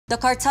The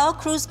Cartel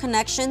Crew's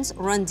connections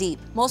run deep.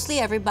 Mostly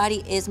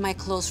everybody is my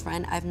close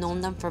friend. I've known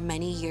them for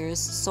many years,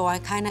 so I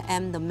kind of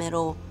am the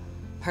middle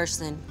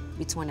person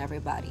between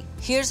everybody.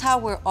 Here's how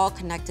we're all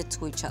connected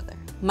to each other.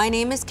 My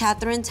name is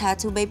Catherine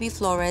Tatu Baby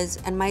Flores,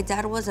 and my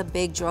dad was a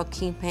big drug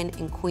kingpin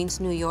in Queens,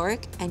 New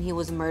York, and he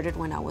was murdered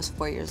when I was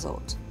 4 years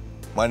old.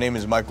 My name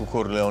is Michael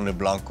Corleone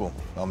Blanco.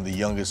 I'm the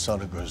youngest son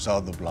of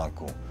Griselda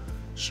Blanco.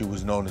 She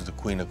was known as the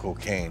Queen of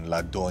Cocaine,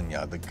 La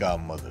Doña, the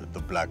Godmother, the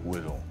Black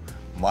Widow.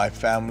 My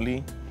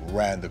family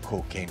ran the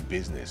cocaine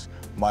business.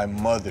 My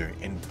mother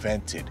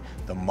invented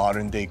the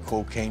modern-day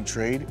cocaine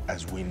trade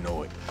as we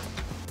know it.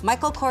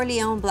 Michael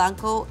Corleone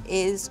Blanco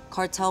is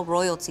cartel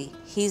royalty.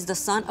 He's the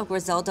son of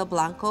Griselda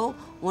Blanco,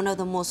 one of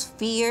the most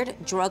feared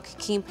drug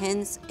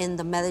kingpins in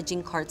the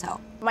Medellin cartel.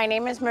 My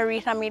name is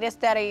Marie Ramirez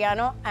de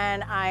Arellano,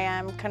 and I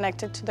am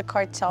connected to the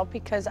cartel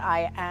because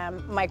I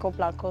am Michael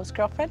Blanco's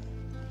girlfriend.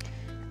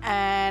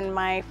 And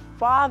my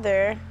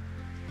father,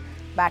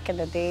 back in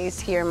the days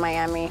here in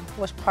Miami,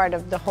 was part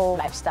of the whole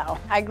lifestyle.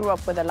 I grew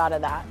up with a lot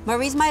of that.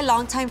 Marie's my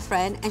longtime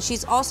friend, and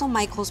she's also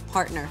Michael's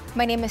partner.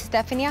 My name is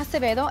Stephanie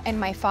Acevedo, and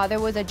my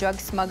father was a drug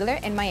smuggler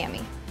in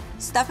Miami.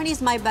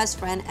 Stephanie's my best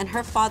friend, and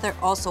her father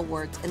also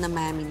worked in the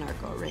Miami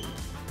narco ring.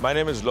 My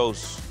name is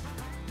Los,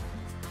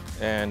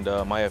 and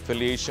my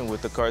affiliation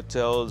with the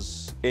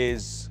cartels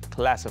is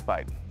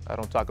classified. I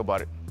don't talk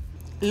about it.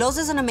 Los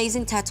is an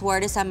amazing tattoo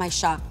artist at my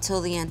shop,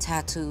 Till the End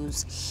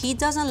Tattoos. He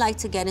doesn't like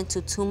to get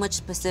into too much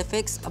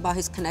specifics about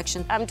his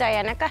connection. I'm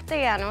Diana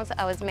Castellanos.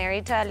 I was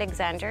married to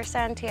Alexander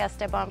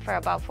Santiesteban for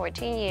about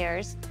 14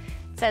 years.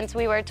 Since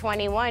we were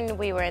 21,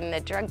 we were in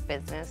the drug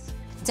business.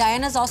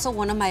 Diana's also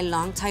one of my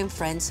longtime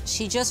friends.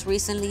 She just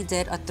recently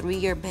did a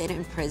 3-year bid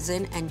in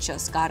prison and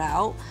just got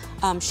out.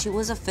 She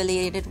was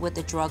affiliated with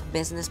the drug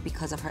business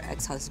because of her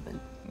ex-husband.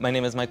 My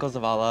name is Michael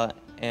Zavala,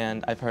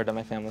 and I've heard that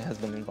my family has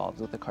been involved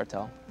with the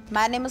cartel.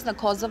 My name is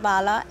Nicole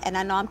Zavala, and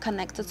I know I'm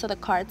connected to the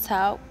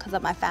cartel because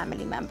of my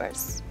family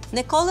members.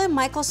 Nicole and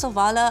Michael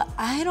Zavala,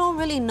 I don't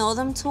really know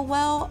them too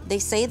well. They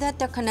say that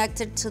they're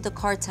connected to the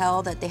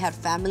cartel, that they had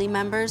family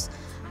members.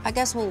 I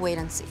guess we'll wait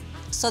and see.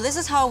 So this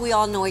is how we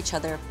all know each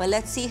other, but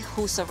let's see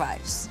who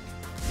survives.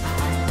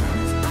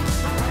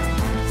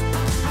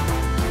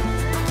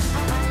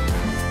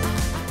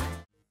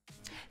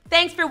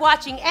 Thanks for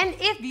watching, and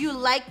if you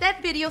liked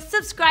that video,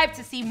 subscribe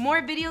to see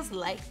more videos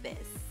like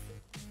this.